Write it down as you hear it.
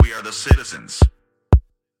are the citizens.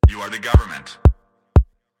 You are the government.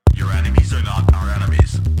 Your enemies are not our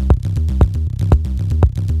enemies.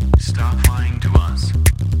 Stop lying to us.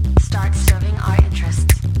 Start serving our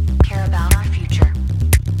interests. Care about our future.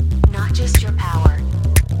 Not just your power.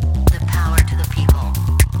 The power to the people.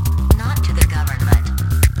 Not to the government.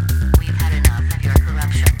 We've had enough of your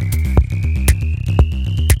corruption.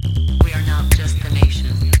 We are not just the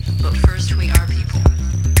nation, but first we are people.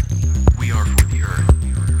 We are for the earth.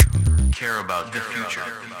 Care about the future.